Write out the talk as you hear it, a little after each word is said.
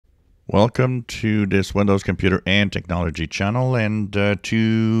Welcome to this Windows Computer and Technology channel, and I've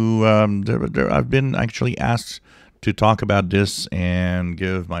been actually asked to talk about this and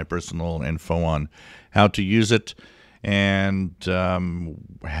give my personal info on how to use it and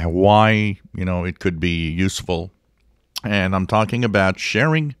why it could be useful. And I'm talking about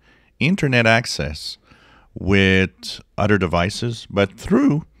sharing internet access with other devices, but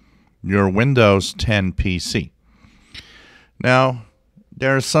through your Windows 10 PC. Now,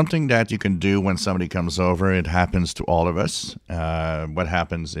 there's something that you can do when somebody comes over. It happens to all of us. What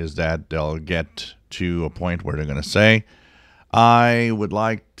happens is that they'll get to a point where they're going to say, I would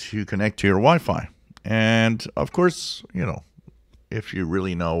like to connect to your Wi-Fi. And of course, if you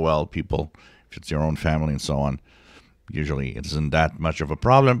really know well people, if it's your own family and so on, usually it isn't that much of a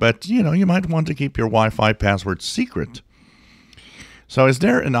problem. But, you might want to keep your Wi-Fi password secret. So is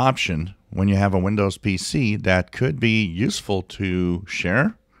there an option when you have a Windows PC that could be useful to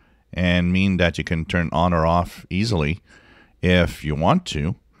share and mean that you can turn on or off easily if you want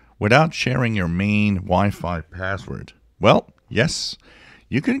to without sharing your main Wi-Fi password? Well, yes,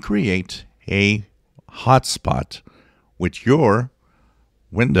 you can create a hotspot with your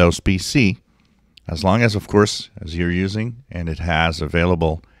Windows PC as long as, of course, as you're using and it has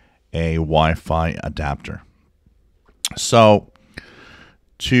available a Wi-Fi adapter. So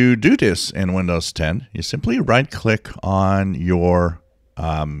to do this in Windows 10, you simply right-click on your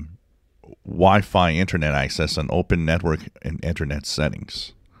Wi-Fi internet access and open Network and Internet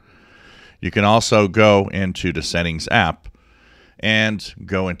Settings. You can also go into the Settings app and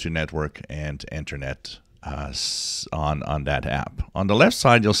go into Network and Internet on that app. On the left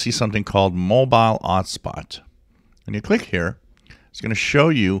side, you'll see something called Mobile Hotspot. When you click here, it's going to show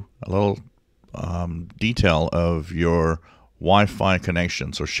you a little detail of your Wi-Fi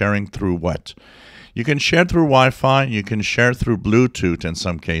connection. So sharing through what? You can share through Wi-Fi. You can share through Bluetooth in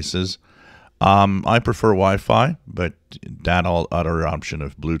some cases. I prefer Wi-Fi, but that other option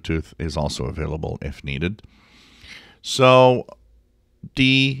of Bluetooth is also available if needed. So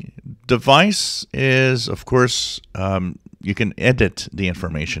the device is, of course, you can edit the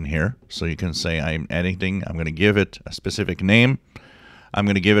information here. So you can say, I'm editing. I'm going to give it a specific name. I'm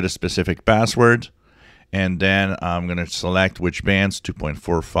going to give it a specific password. And then I'm going to select which bands,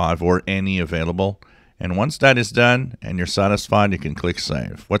 2.45 or any available. And once that is done and you're satisfied, you can click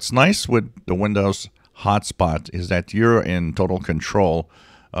Save. What's nice with the Windows hotspot is that you're in total control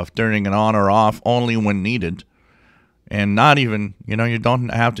of turning it on or off only when needed. And not even, you don't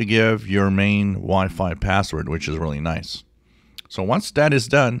have to give your main Wi-Fi password, which is really nice. So once that is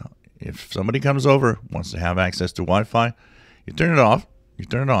done, if somebody comes over, wants to have access to Wi-Fi, you turn it off, you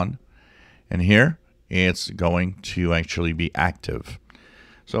turn it on, and here, it's going to actually be active.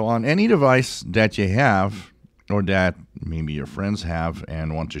 So on any device that you have or that maybe your friends have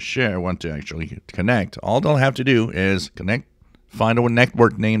and want to actually connect, all they'll have to do is connect, find a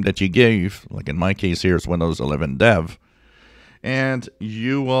network name that you gave, like in my case here, it's Windows 11 Dev, and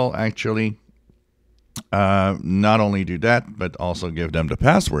you will actually not only do that, but also give them the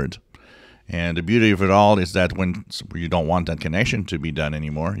password. And the beauty of it all is that when you don't want that connection to be done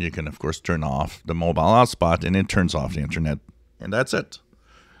anymore, you can, of course, turn off the mobile hotspot and it turns off the internet. And that's it.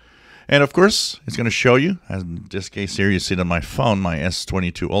 And, of course, it's going to show you, as in this case here, you see that my phone, my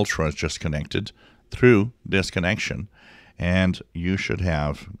S22 Ultra, is just connected through this connection. And you should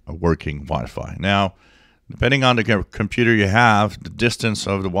have a working Wi-Fi. Now, depending on the computer you have, the distance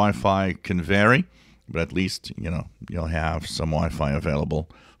of the Wi-Fi can vary. But at least, you'll have some Wi-Fi available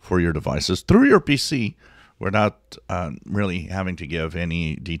for your devices through your PC without really having to give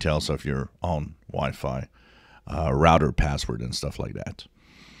any details of your own Wi-Fi router password and stuff like that.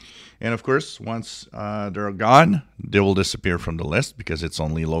 And of course, once they're gone, they will disappear from the list because it's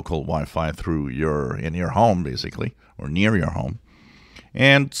only local Wi-Fi in your home, basically, or near your home.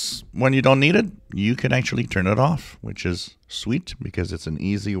 And when you don't need it, you can actually turn it off, which is sweet because it's an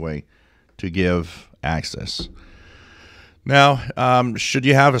easy way to give access. Now, should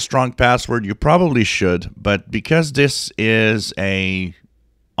you have a strong password? You probably should, but because this is a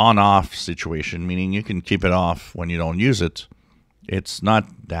on-off situation, meaning you can keep it off when you don't use it, it's not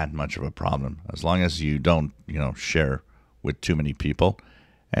that much of a problem as long as you don't, share with too many people.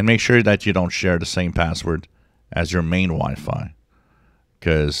 And make sure that you don't share the same password as your main Wi-Fi,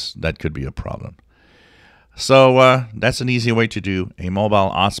 because that could be a problem. So that's an easy way to do a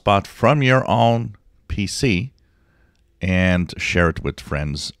mobile hotspot from your own PC and share it with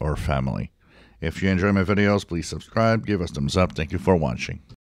friends or family. If you enjoy my videos, please subscribe, give us thumbs up. Thank you for watching.